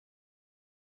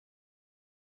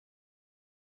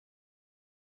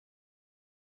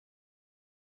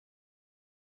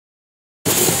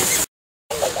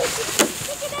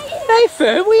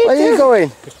Nathan, where are you going?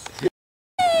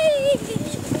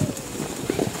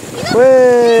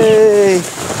 Whee!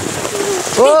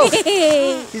 Whoa!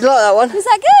 You like that one? Was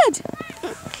that good?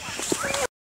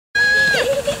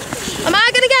 Am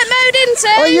I going to get mowed into?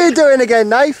 What are you doing again,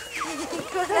 Nath?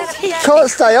 Can't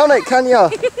stay on it, can you?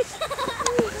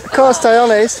 Can't stay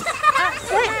on it.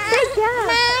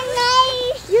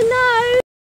 You know.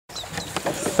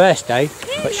 First day,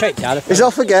 but straight down. He's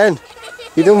off again.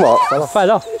 You done what?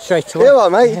 Fell off straight away. You all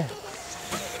right, mate? Yeah.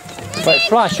 But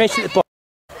fly straight at the bottom.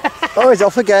 Oh, he's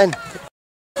off again.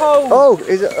 Oh,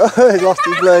 he's lost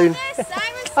his balloon.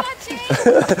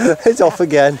 He's off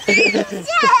again.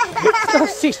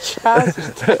 Lost his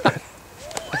trousers.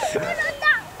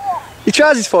 Your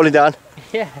trousers falling down?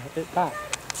 Yeah, it's that.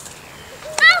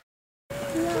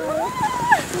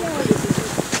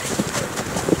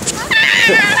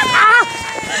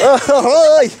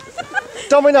 Oh,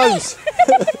 Dominoes!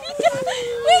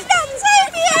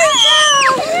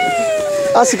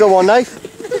 That's a good one, Nath.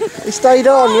 He stayed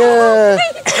on, yeah.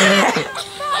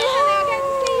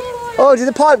 Oh, did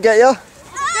the pipe get you? Go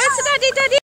to Daddy,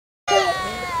 Daddy.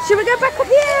 Should we go back up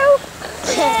here?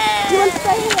 Do you want to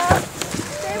stay here?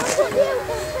 Stay up here.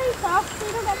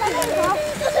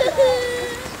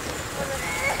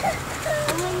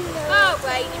 Oh,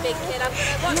 wait, you big kid. I'm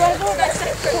going to watch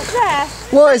there.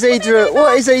 What is he doing?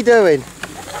 What is he doing?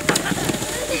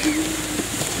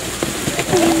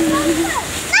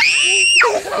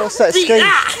 What's that scheme?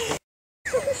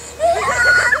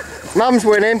 Mum's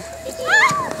winning.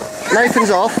 Nathan's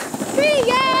off.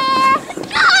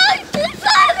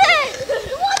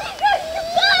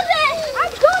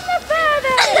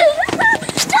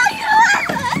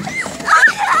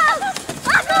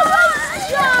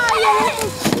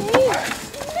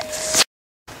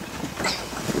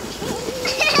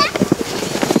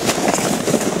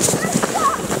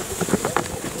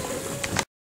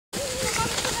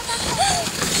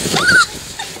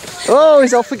 Oh,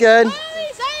 he's off again. Oh,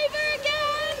 it's over again.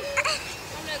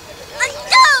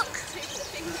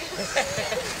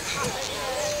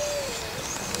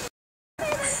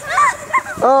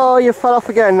 Oh, you fell off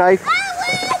again, Nath.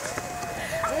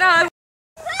 No.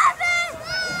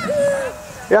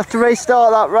 You have to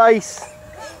restart that race.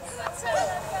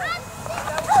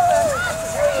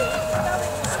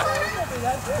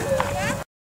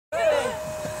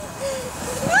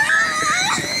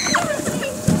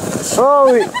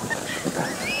 Oh,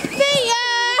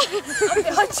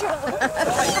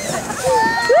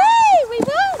 We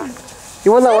won!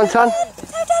 you won that one, Tan? No,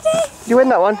 Daddy! You win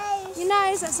that one? Your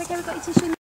nose, that's okay, we've got your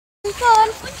tissue. Go on.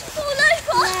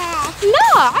 No!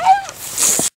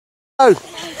 Oh!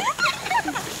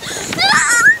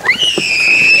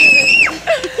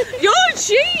 You're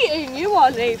cheating, you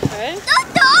are, Nathan.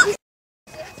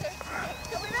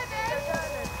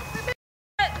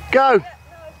 Go!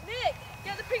 Nick,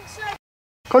 get the pink shirt.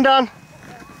 Come down.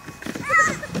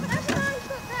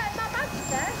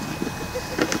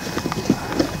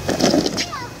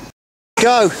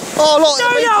 Go! Oh, look!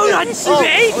 No, that's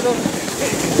me!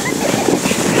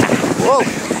 Whoa!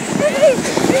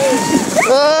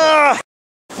 Ah!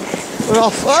 We're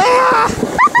off! Ah!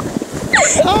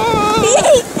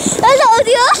 Hello,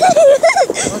 the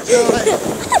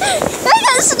I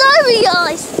got snowy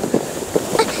eyes.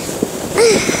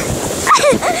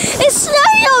 It's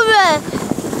snowy over.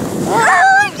 Oh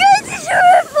my God, it's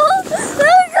terrible. Oh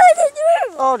my God, it's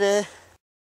terrible. Oh dear.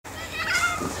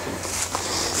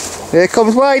 Here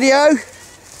comes Radio. Out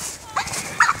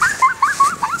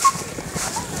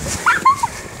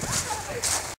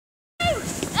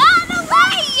of the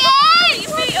way, yeah! Pick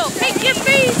your feet up, pick your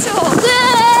feet up.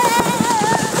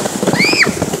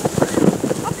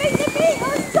 I'll pick your feet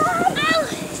up, son.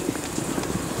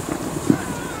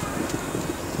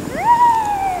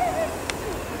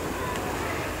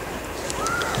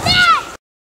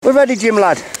 We're ready, Jim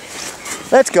lad.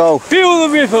 Let's go. Feel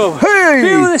the rhythm. Hey!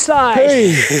 Feel the slide.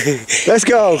 Hey! Let's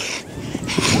go.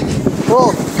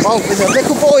 Whoa! Oh, there's a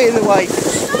little boy in the way.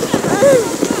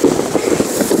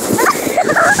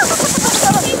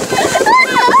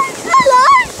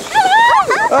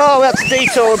 Oh, we have to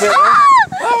detour a bit there.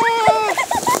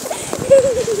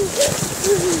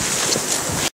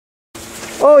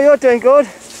 Oh, you're doing good.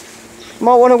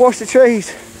 Might want to wash the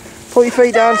trees. Put your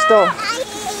feet down, stop.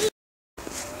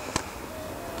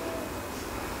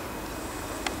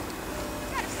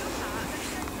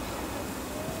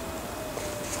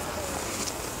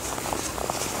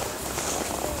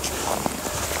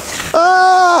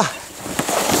 Ah!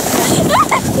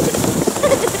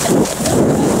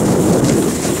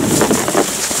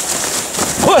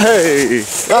 Hey,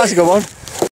 that's a good one.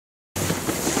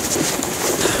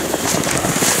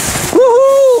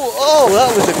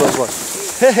 that was a good one.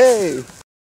 Hey!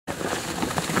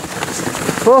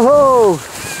 Whoa!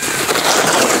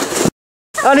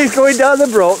 And he's going down the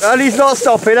brook, and he's not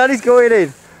stopping, and he's going in.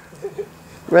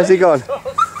 Where's he gone?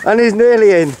 And he's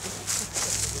nearly in.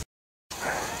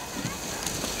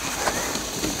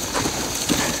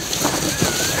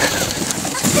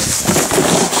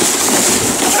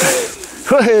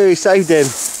 Woohoo, saved him.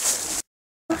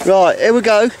 Right, here we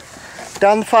go.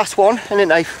 Down the fast one, isn't it,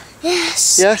 Nath?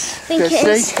 Yes. Yes? I think it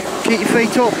is. Keep your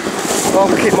feet up. Oh,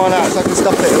 I'll keep mine out so I can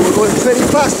stop it. We're going pretty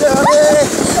fast down here.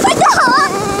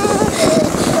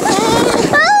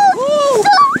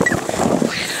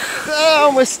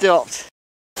 And we're stopped.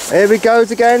 Here we go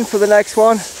again for the next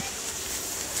one.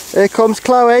 Here comes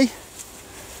Chloe.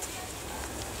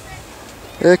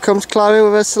 Here comes Chloe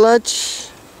with her sledge.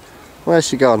 Where's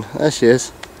she gone? There she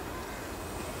is.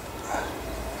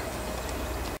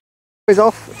 He's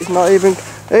off. He's not even.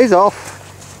 He's off.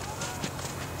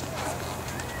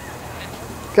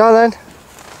 Go then.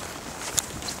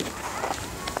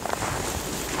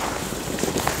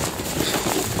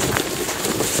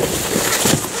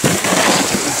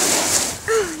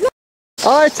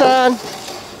 Hi, Tan.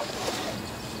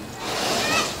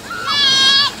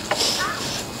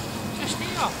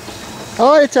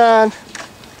 Hi, Tan.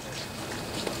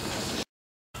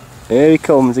 Here he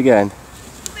comes again.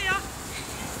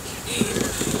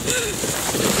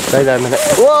 Stay there a minute.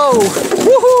 Whoa!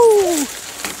 Woohoo!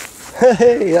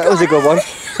 Hey, that was a good one.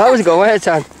 That was a good one, hey,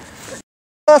 Tan.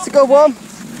 That's a good one.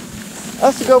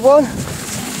 That's a good one.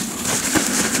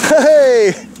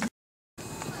 Hey!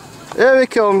 Here he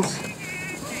comes.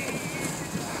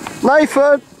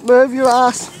 Nathan, move your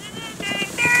ass.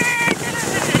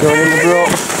 Going in the brook.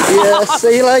 Yes,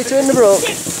 see you later in the brook.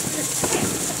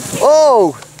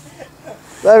 Oh!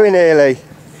 Very nearly.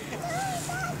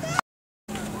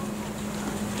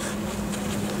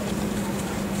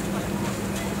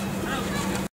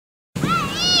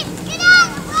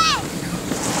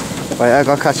 Wait, I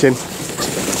gotta catch him.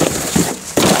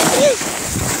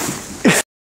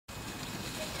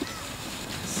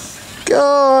 Go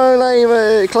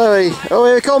on, Chloe. Oh,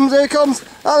 here it comes, here it comes.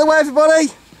 Out of the way,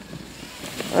 everybody.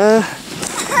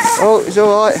 Oh, it's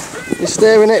alright. You're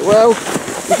steering it well.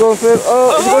 You're going for,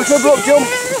 oh, you're going for a brook jump.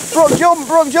 Brook jump,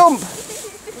 brook jump.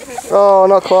 Oh,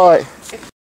 not quite.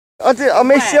 I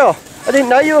missed you. I didn't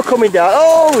know you were coming down.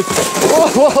 Oh,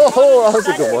 whoa, that was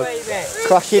a good one.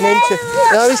 Crashing into.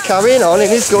 No, he's carrying on and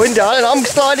he's going down and I'm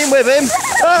sliding with him.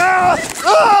 Ah!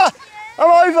 Ah!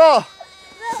 I'm over.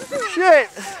 Shit.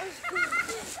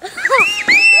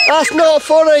 That's not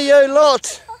funny, you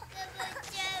lot.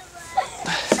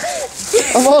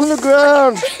 I'm on the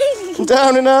ground. I'm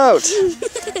down and out.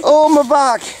 Oh, my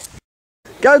back.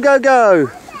 Go, go, go.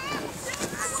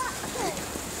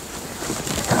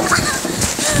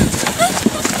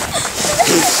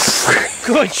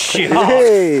 Good shot.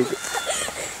 Hey.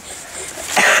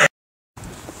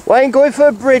 Wayne going for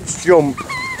a bridge jump.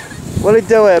 Will he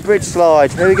do it? A bridge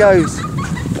slide. Here he goes.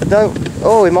 I don't.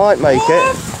 Oh, he might make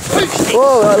it.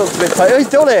 Whoa, that looks a bit tight. Oh, he's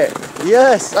done it.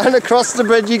 Yes, and across the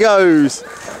bridge he goes.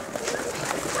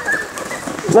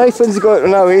 Nathan's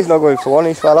going. No, he's not going for one.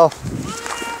 He fell off.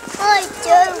 I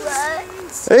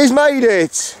do it. He's made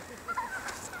it.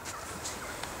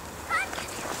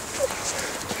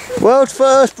 World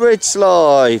first bridge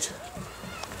slide.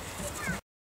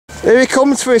 Here he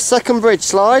comes for his second bridge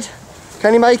slide.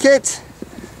 Can he make it?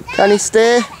 Can he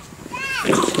steer?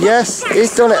 Yes,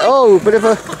 he's done it. Oh, bit of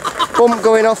a bump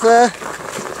going off there.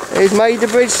 He's made the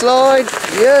bridge slide.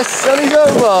 Yes, and he's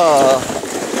over.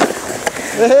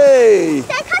 Hey!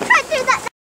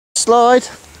 Slide.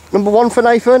 Number one for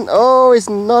Nathan. Oh, he's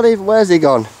not even. Where's he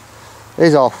gone?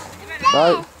 He's off.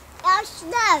 No.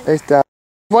 He's down.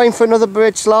 Waiting for another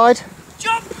bridge slide.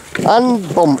 Jump!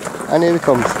 And bump. And here he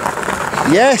comes.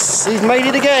 Yes, he's made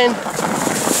it again.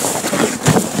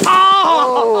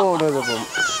 Oh, another bump.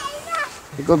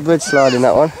 A good bridge slide in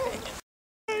that one.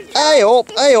 Hey up,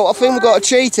 hey up. I think we've got a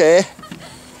cheat here.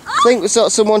 I think we've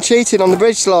got someone cheating on the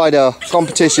bridge slider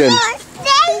competition.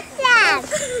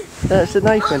 That's a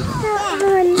Nathan.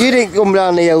 You didn't come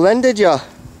down the hill then, did you?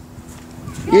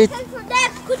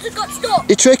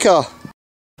 You trick her.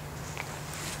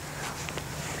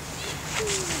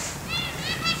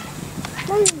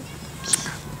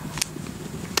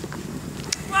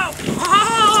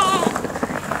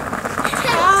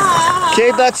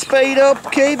 Keep that speed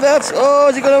up, keep that. Oh,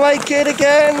 is he going to make it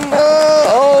again?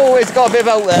 Oh, it's got a bit of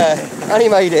out there. And he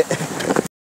made it.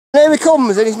 And here he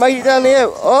comes and he's made it down the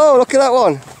hill. Oh, look at that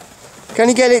one. Can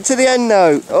he get it to the end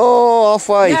now? Oh,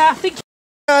 halfway. Yeah, I think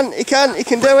He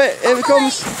can do it. Here he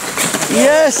comes.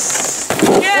 Yes.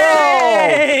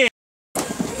 Yay!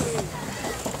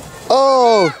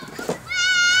 Oh!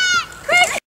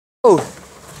 Oh!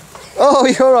 Oh,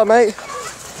 you're alright, mate.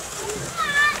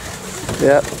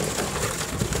 Yep.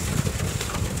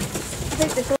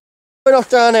 Going off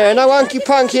down here. No hanky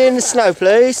panky in the snow,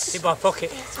 please. In my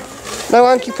pocket. No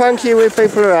hanky panky with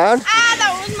people around. Ah,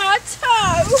 that was my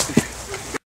toe.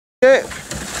 Yeah.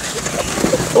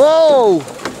 Whoa!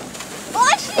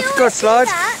 That's a good slide.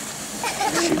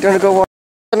 You're gonna go. I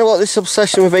don't know what this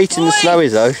obsession with eating the snow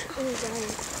is though.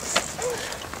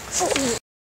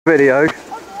 Video.